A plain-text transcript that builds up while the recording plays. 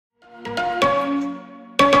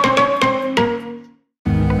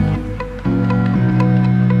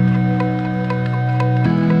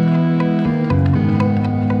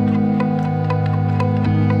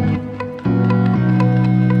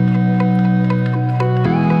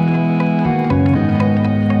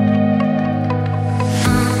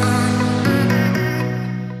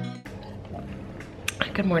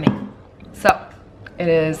It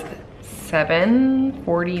is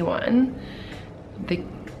 7:41. The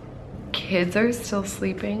kids are still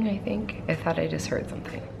sleeping, I think. I thought I just heard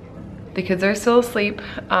something. The kids are still asleep.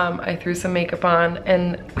 I threw some makeup on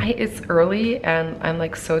and it's early and I'm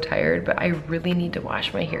like so tired, but I really need to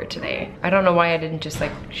wash my hair today. I don't know why I didn't just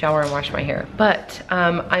like shower and wash my hair. But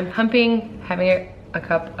I'm pumping, having a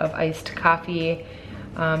cup of iced coffee,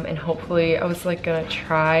 and hopefully I was like gonna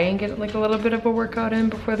try and get like a little bit of a workout in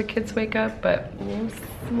before the kids wake up, but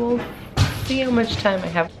we'll see how much time I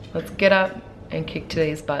have. Let's get up and kick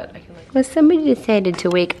today's butt. Well, somebody decided to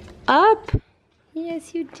wake up.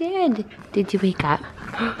 Yes, you did. Did you wake up?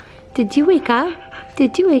 Did you wake up?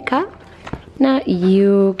 Did you wake up? Not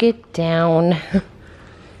you. Get down.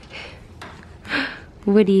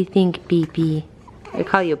 What do you think, Beepy? I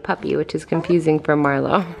call you Puppy, which is confusing for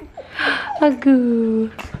Marlo.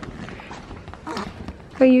 Agoo.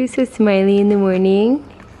 Are you so smiley in the morning?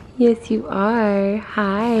 Yes, you are.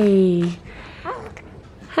 Hi.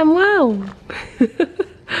 Hello.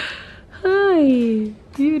 Hi.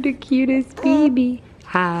 You're the cutest baby.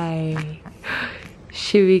 Hi.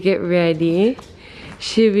 Should we get ready?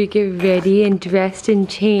 Should we get ready and dressed and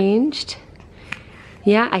changed?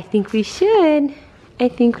 Yeah, I think we should. I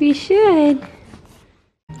think we should.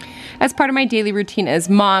 As part of my daily routine as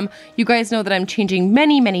mom, you guys know that I'm changing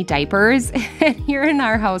many diapers. And here in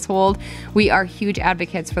our household, we are huge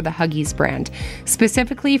advocates for the Huggies brand.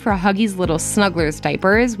 Specifically for Huggies Little Snugglers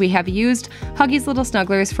diapers, we have used Huggies Little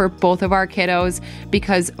Snugglers for both of our kiddos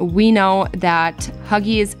because we know that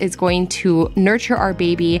Huggies is going to nurture our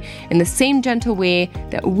baby in the same gentle way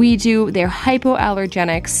that we do. They're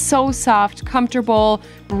hypoallergenic, so soft, comfortable,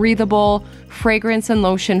 breathable, fragrance and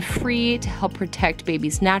lotion free to help protect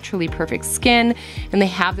baby's naturally perfect skin, and they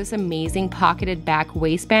have this amazing pocketed back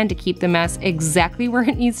waistband to keep the mess exactly where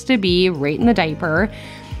it needs to be, right in the diaper.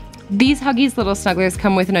 These Huggies Little Snugglers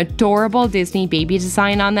come with an adorable Disney baby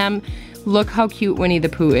design on them. Look how cute Winnie the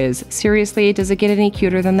Pooh is. Seriously, does it get any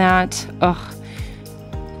cuter than that? Ugh.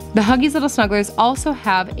 The Huggies Little Snugglers also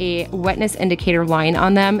have a wetness indicator line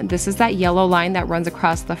on them. This is that yellow line that runs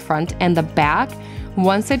across the front and the back.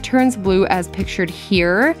 Once it turns blue as pictured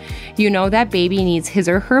here, you know that baby needs his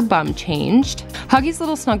or her bum changed. Huggies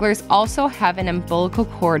Little Snugglers also have an umbilical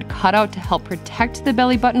cord cutout to help protect the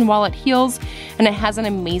belly button while it heals, and it has an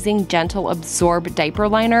amazing gentle absorb diaper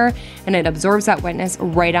liner, and it absorbs that wetness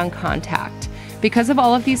right on contact. Because of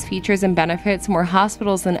all of these features and benefits, more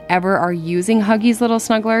hospitals than ever are using Huggies Little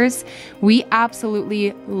Snugglers. We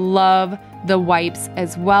absolutely love the wipes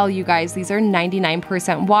as well, you guys. These are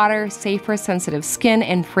 99% water, safe for sensitive skin,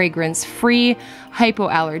 and fragrance free,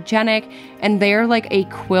 hypoallergenic, and they're like a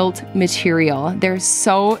quilt material. They're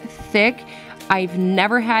so thick. I've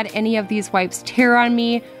never had any of these wipes tear on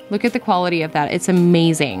me. Look at the quality of that. It's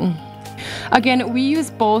amazing. Again, we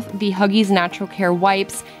use both the Huggies Natural Care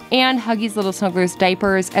wipes and Huggies Little Snugglers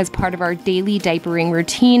diapers as part of our daily diapering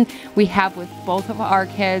routine we have with both of our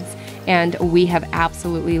kids, and we have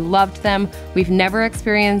absolutely loved them. We've never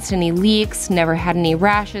experienced any leaks, never had any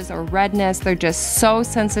rashes or redness. They're just so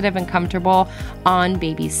sensitive and comfortable on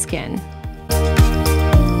baby's skin.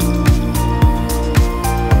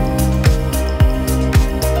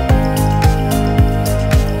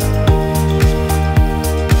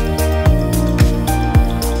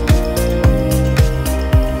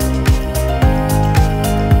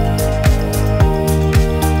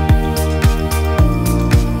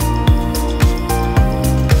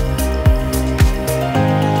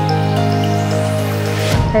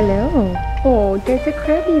 Hello. Oh, there's a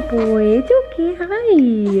crabby boy. It's okay.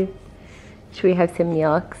 Hi. Should we have some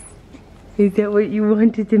milks? Is that what you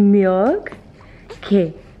wanted, some milk?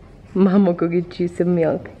 Okay. Mom will go get you some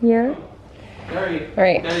milk. Yeah?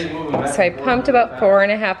 Alright. So I pumped about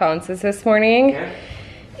 4.5 ounces this morning.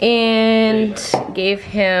 And gave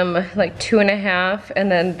him like 2.5. And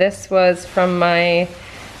then this was from my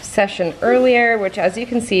session earlier, which as you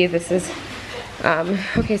can see, this is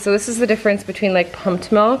okay, so this is the difference between like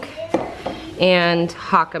pumped milk and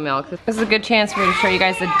Haka milk. This is a good chance for me to show you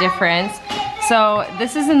guys the difference. So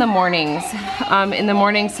this is in the mornings.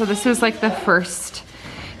 So this is like the first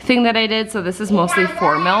thing that I did. So this is mostly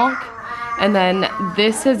fore milk. And then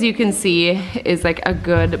this, as you can see, is like a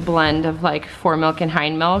good blend of like fore milk and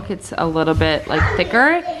hind milk. It's a little bit like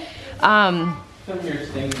thicker.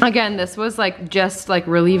 Again, this was like just like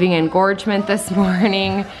relieving engorgement this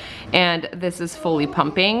morning. And this is fully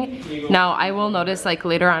pumping. Now I will notice like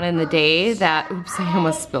later on in the day that, oops, I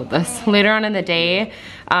almost spilled this. Later on in the day,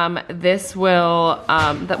 this will,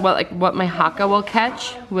 what my Haka will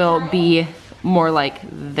catch will be more like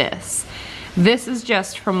this. This is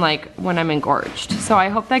just from like when I'm engorged. So I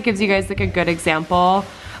hope that gives you guys like a good example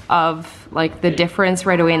of like the difference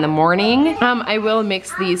right away in the morning. I will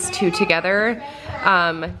mix these two together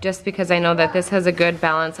just because I know that this has a good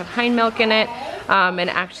balance of hind milk in it. And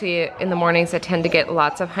actually in the mornings I tend to get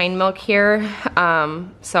lots of hind milk here.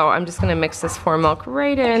 So I'm just gonna mix this fore milk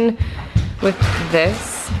right in with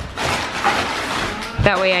this.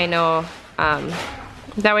 That way I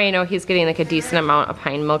know he's getting like a decent amount of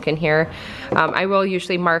hind milk in here. I will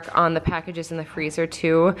usually mark on the packages in the freezer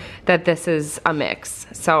too that this is a mix.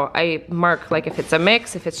 So I mark like if it's a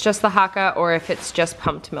mix, if it's just the Haka, or if it's just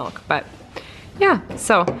pumped milk. But yeah,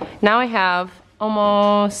 so now I have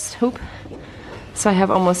almost, so I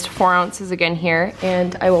have almost 4 ounces again here,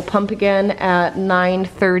 and I will pump again at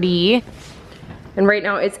 9:30. And right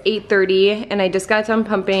now it's 8:30 and I just got done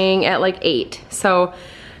pumping at like 8. So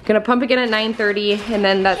I'm gonna pump again at 9:30, and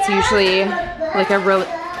then that's usually like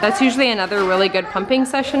another really good pumping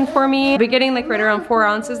session for me. I've been getting like right around 4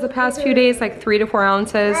 ounces the past few days, like 3 to 4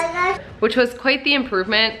 ounces, which was quite the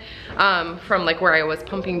improvement from like where I was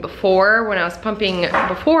pumping before. When I was pumping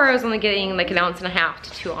before, I was only getting like 1.5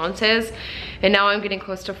 ounces to 2 ounces, and now I'm getting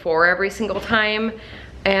close to 4 every single time.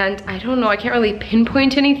 And I don't know, I can't really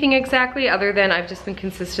pinpoint anything exactly other than I've just been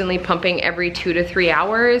consistently pumping every 2 to 3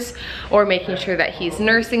 hours, or making sure that he's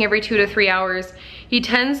nursing every 2 to 3 hours. He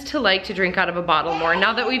tends to like to drink out of a bottle more.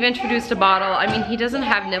 Now that we've introduced a bottle, I mean, he doesn't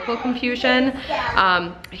have nipple confusion.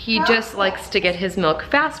 He just likes to get his milk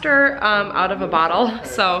faster out of a bottle.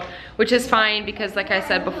 So, which is fine because like I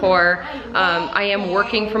said before, I am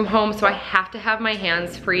working from home, so I have to have my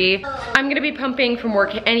hands free. I'm gonna be pumping from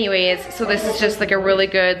work anyways, so this is just like a really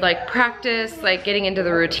good like practice, like getting into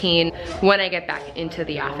the routine when I get back into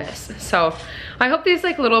the office. So I hope these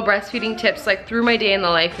like little breastfeeding tips like through my day in the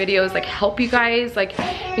life videos like help you guys like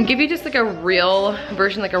and give you just like a real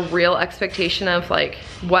version, like a real expectation of like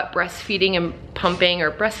what breastfeeding and pumping, or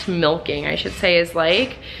breast milking I should say, is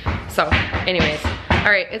like. So anyways,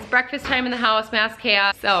 all right, it's breakfast time in the house, mass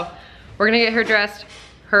chaos. So we're gonna get her dressed,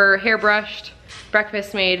 her hair brushed,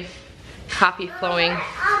 breakfast made, coffee flowing.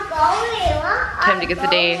 Time to get the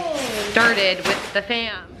day started with the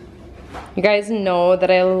fam. You guys know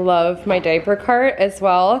that I love my diaper cart as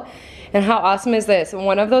well. And how awesome is this?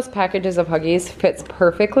 One of those packages of Huggies fits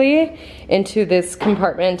perfectly into this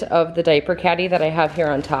compartment of the diaper caddy that I have here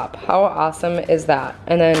on top. How awesome is that?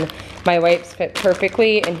 And then my wipes fit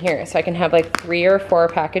perfectly in here, so I can have like 3 or 4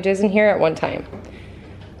 packages in here at one time.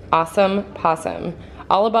 Awesome possum.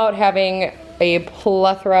 All about having a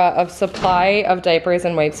plethora of supply of diapers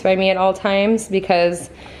and wipes by me at all times, because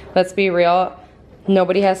let's be real,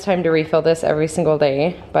 nobody has time to refill this every single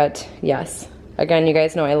day. But yes, again, you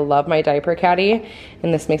guys know I love my diaper caddy,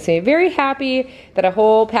 and this makes me very happy that a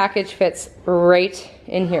whole package fits right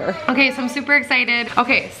in here. Okay, so I'm super excited.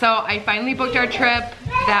 Okay, so I finally booked our trip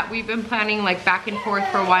that we've been planning like back and forth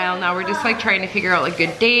for a while now. We're just like trying to figure out like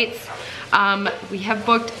good dates. We have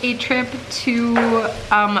booked a trip to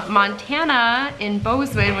Montana in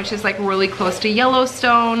Bozeman, which is like really close to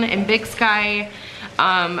Yellowstone and Big Sky.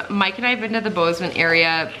 Mike and I have been to the Bozeman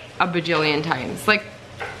area a bajillion times, like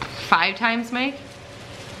 5 times, Mike?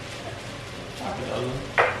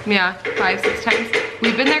 Yeah, 5, 6 times.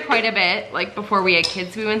 We've been there quite a bit. Like before we had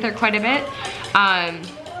kids, we went there quite a bit.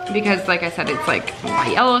 Because like I said, it's like by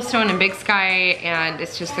Yellowstone and Big Sky, and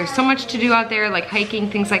it's just, there's so much to do out there, like hiking,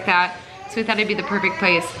 things like that. So we thought it'd be the perfect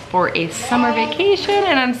place for a summer vacation,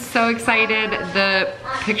 and I'm so excited. The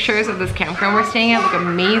pictures of this campground we're staying at look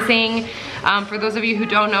amazing. For those of you who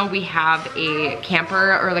don't know, we have a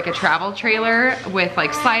camper, or like a travel trailer with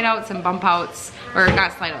like slide outs and bump outs, or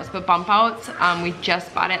not slide outs, but bump outs. We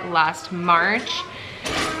just bought it last March.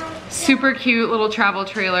 Super cute little travel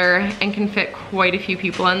trailer, and can fit quite a few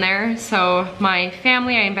people in there. So my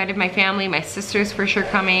family, I invited my family, my sister's for sure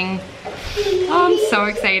coming. Oh, I'm so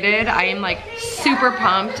excited. I am like super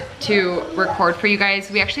pumped to record for you guys.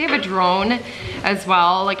 We actually have a drone as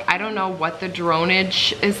well. Like, I don't know what the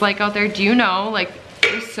dronage is like out there. Do you know? Like,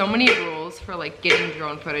 there's so many rules for like getting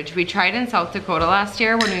drone footage. We tried in South Dakota last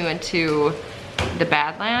year when we went to the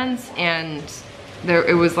Badlands, and there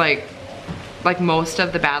it was like most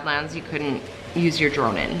of the Badlands you couldn't use your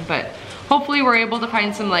drone in, but hopefully we're able to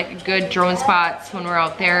find some like good drone spots when we're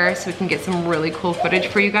out there so we can get some really cool footage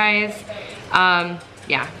for you guys.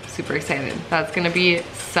 Yeah, super excited. That's gonna be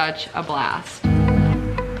such a blast.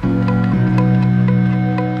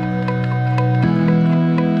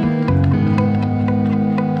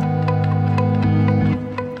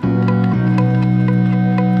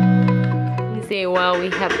 Well, we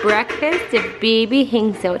have breakfast. The baby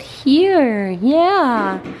hangs out here.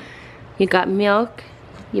 Yeah. You got milk.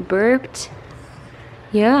 You burped.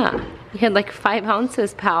 Yeah, you had like 5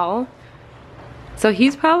 ounces, pal. So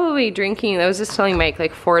he's probably drinking, I was just telling Mike,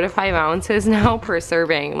 like 4 to 5 ounces now per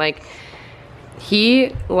serving. Like,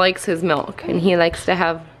 he likes his milk and he likes to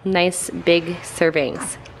have nice big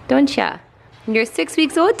servings. Don't ya? You're 6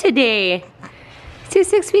 weeks old today. It's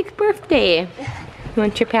your 6-week birthday. You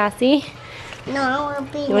want your passy? No, I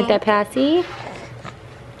want to be. You want that passy?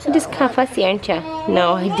 You're just kind of fussy, aren't you?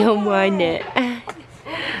 No, I don't want it.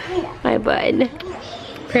 My bud.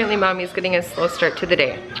 Apparently mommy's getting a slow start to the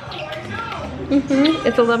day.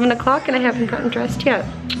 It's 11 o'clock and I haven't gotten dressed yet.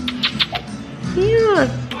 Yeah.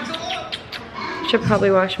 Should probably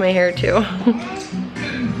wash my hair too.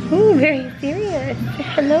 Ooh, very serious.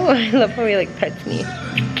 Hello. I love how he like pets me.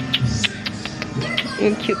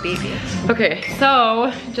 You're a cute baby. Okay,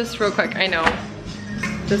 so just real quick, I know.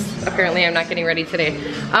 Just apparently I'm not getting ready today.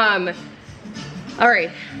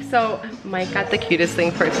 Alright, so Mike got the cutest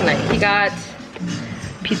thing for tonight. He got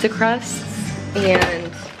pizza crusts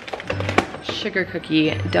and sugar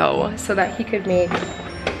cookie dough so that he could make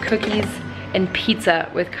cookies and pizza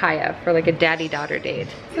with Kaya for like a daddy-daughter date.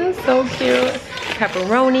 That's so cute.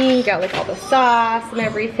 Pepperoni, he got like all the sauce and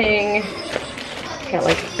everything. Got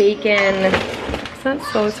like bacon. That's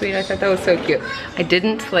so sweet. I thought that was so cute. I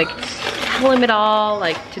didn't like tell him at all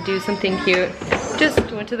like to do something cute. Just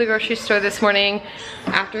went to the grocery store this morning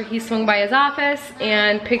after he swung by his office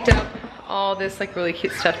and picked up all this like really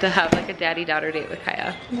cute stuff to have like a daddy-daughter date with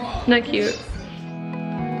Kaya. Isn't that cute?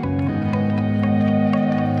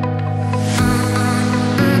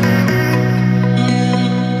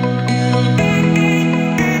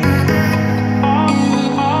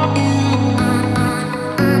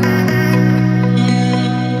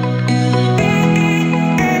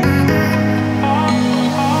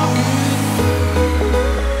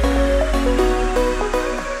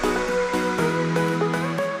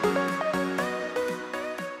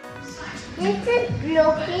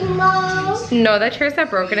 No, that chair's not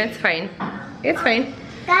broken, it's fine. It's fine.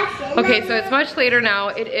 Okay, so it's much later now.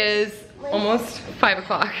 It is almost 5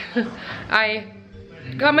 o'clock. I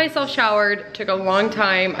got myself showered, took a long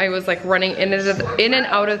time. I was like running in and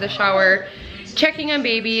out of the shower, checking on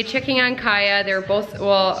baby, checking on Kaya. They were both,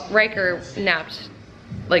 well, Riker napped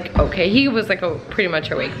like okay. He was like pretty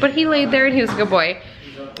much awake, but he laid there and he was a good boy.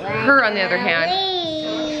 Her, on the other hand,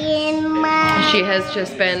 she has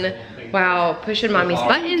just been, wow, pushing mommy's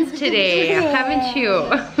buttons today, haven't you?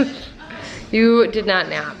 You did not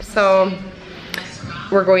nap. So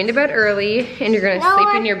we're going to bed early and you're gonna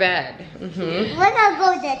sleep in your bed. We're gonna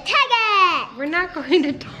go to Target. We're not going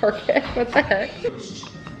to Target. What the heck?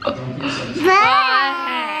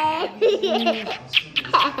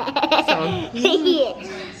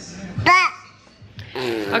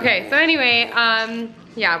 Okay, so anyway,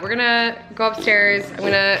 yeah, we're gonna go upstairs. I'm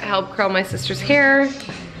gonna help curl my sister's hair.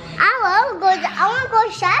 I wanna go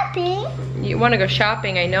shopping. You wanna go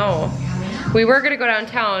shopping, I know. We were gonna go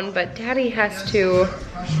downtown, but Daddy has to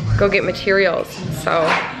go get materials. So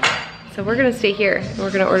we're gonna stay here and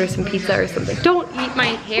we're gonna order some pizza or something. Don't eat my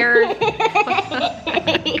hair.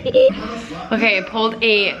 Okay, I pulled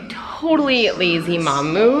a totally lazy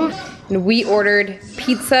mom move. And we ordered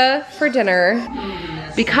pizza for dinner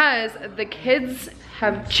because the kids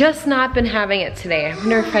have just not been having it today. I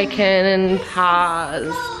wonder if I can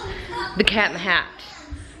pause the cat in the hat.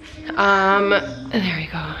 There we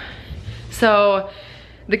go. So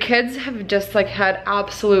the kids have just like had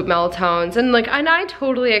absolute meltdowns and I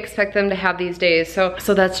totally expect them to have these days. So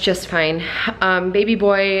that's just fine. Baby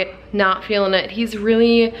boy not feeling it. He's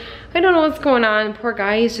really, I don't know what's going on. Poor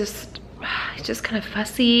guy, he's just kind of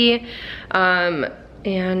fussy.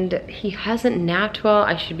 And he hasn't napped well.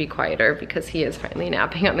 I should be quieter because he is finally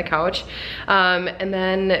napping on the couch. And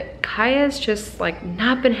then Kaya's just like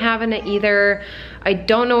not been having it either. I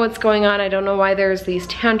don't know what's going on. I don't know why there's these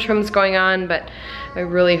tantrums going on, but I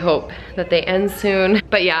really hope that they end soon.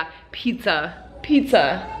 But yeah, pizza.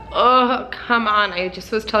 Oh, come on. I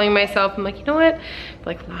just was telling myself, I'm like, you know what? I've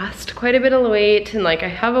like lost quite a bit of weight and like I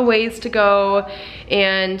have a ways to go,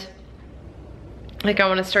 and like I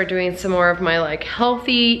want to start doing some more of my like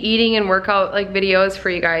healthy eating and workout like videos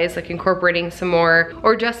for you guys, like incorporating some more,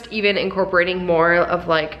 or just even incorporating more of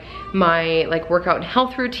like my like workout and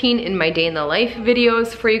health routine in my day in the life videos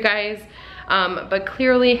for you guys. But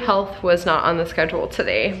clearly health was not on the schedule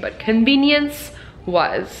today, but convenience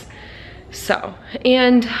was. So,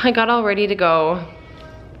 and I got all ready to go,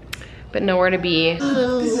 but nowhere to be.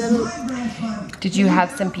 Did you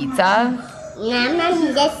have some pizza?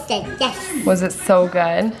 Mommy just said yes. Was it so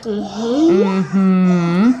good? I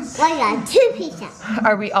got 2 pizzas.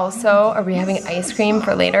 Are we having ice cream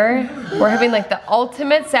for later? We're having like the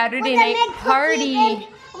ultimate Saturday night party.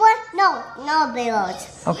 No,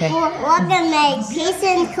 Bills. Okay. We're gonna make pizza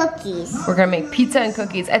and cookies. We're gonna make pizza and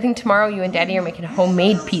cookies. I think tomorrow you and Daddy are making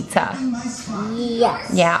homemade pizza.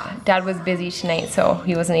 Yes. Yeah, Dad was busy tonight, so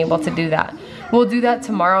he wasn't able to do that. We'll do that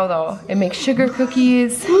tomorrow though, and make sugar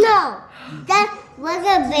cookies. No, we're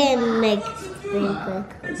gonna make sprinkle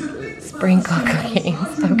cookies. Sprinkle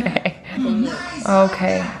cookies, okay.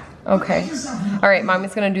 Okay. All right,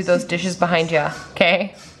 Mommy's gonna do those dishes behind you,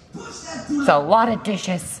 okay? It's a lot of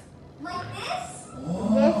dishes.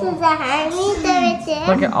 This is a honey right there.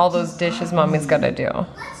 Look at all those dishes Mommy's gotta do.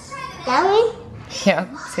 That one? Yeah,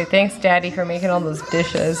 say thanks Daddy for making all those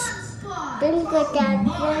dishes. Then put that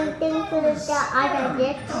other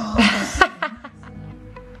dish.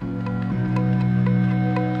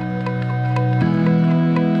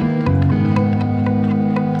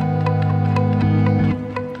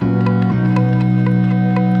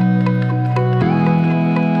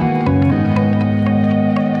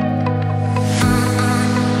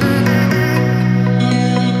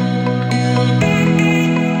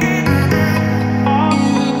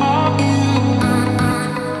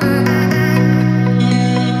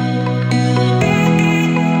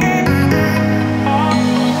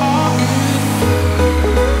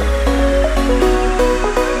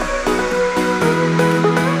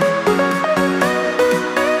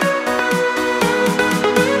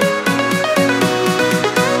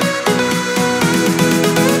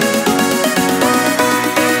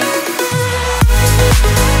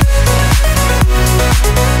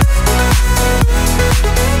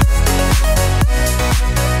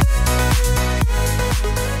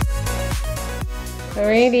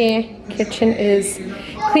 Alrighty, kitchen is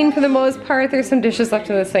clean for the most part. There's some dishes left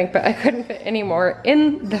in the sink, but I couldn't fit any more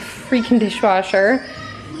in the freaking dishwasher.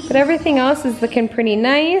 But everything else is looking pretty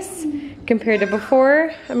nice compared to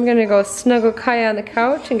before. I'm gonna go snuggle Kaya on the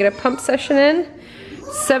couch and get a pump session in.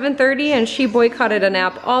 7:30 and she boycotted a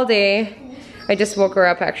nap all day. I just woke her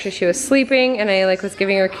up, actually she was sleeping and I was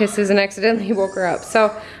giving her kisses and accidentally woke her up.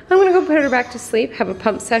 So I'm gonna go put her back to sleep, have a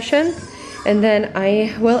pump session, and then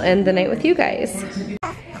I will end the night with you guys.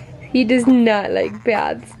 He does not like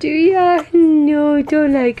baths, do ya? No,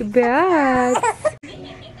 don't like baths.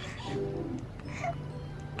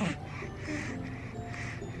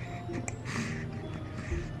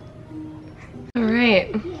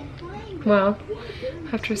 Alright, well,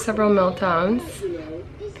 after several meltdowns,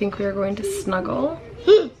 I think we are going to snuggle.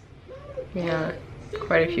 Yeah,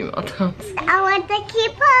 quite a few meltdowns. I want to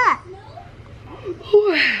keep up.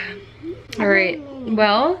 Alright,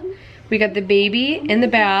 well, we got the baby in the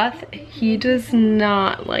bath. He does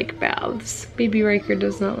not like baths. Baby Riker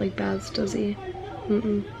does not like baths, does he?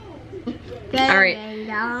 Alright,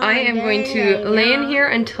 I am going to lay in here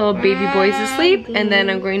until baby boy's asleep, and then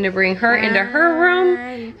I'm going to bring her into her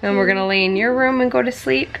room, and we're gonna lay in your room and go to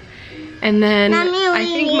sleep. And then I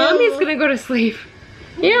think Mommy's gonna go to sleep.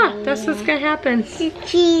 Yeah, that's what's gonna happen.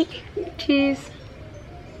 Cheese. Cheese.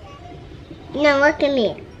 No, look at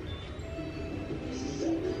me.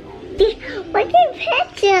 Look at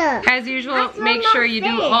picture. As usual, make sure you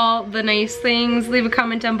do all the nice things. Leave a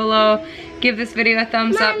comment down below. Give this video a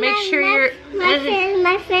thumbs up. Make sure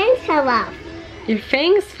my fangs fell off. Your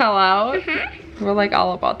fangs fell out? We're like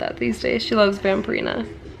all about that these days. She loves Vampirina.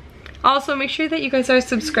 Also, make sure that you guys are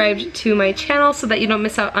subscribed to my channel so that you don't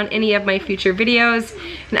miss out on any of my future videos.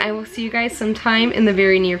 And I will see you guys sometime in the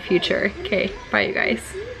very near future. Okay, bye you guys.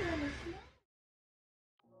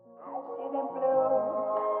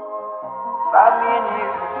 About me and you,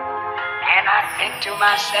 and I think to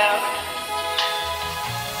myself,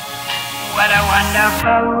 what a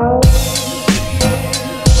wonderful world.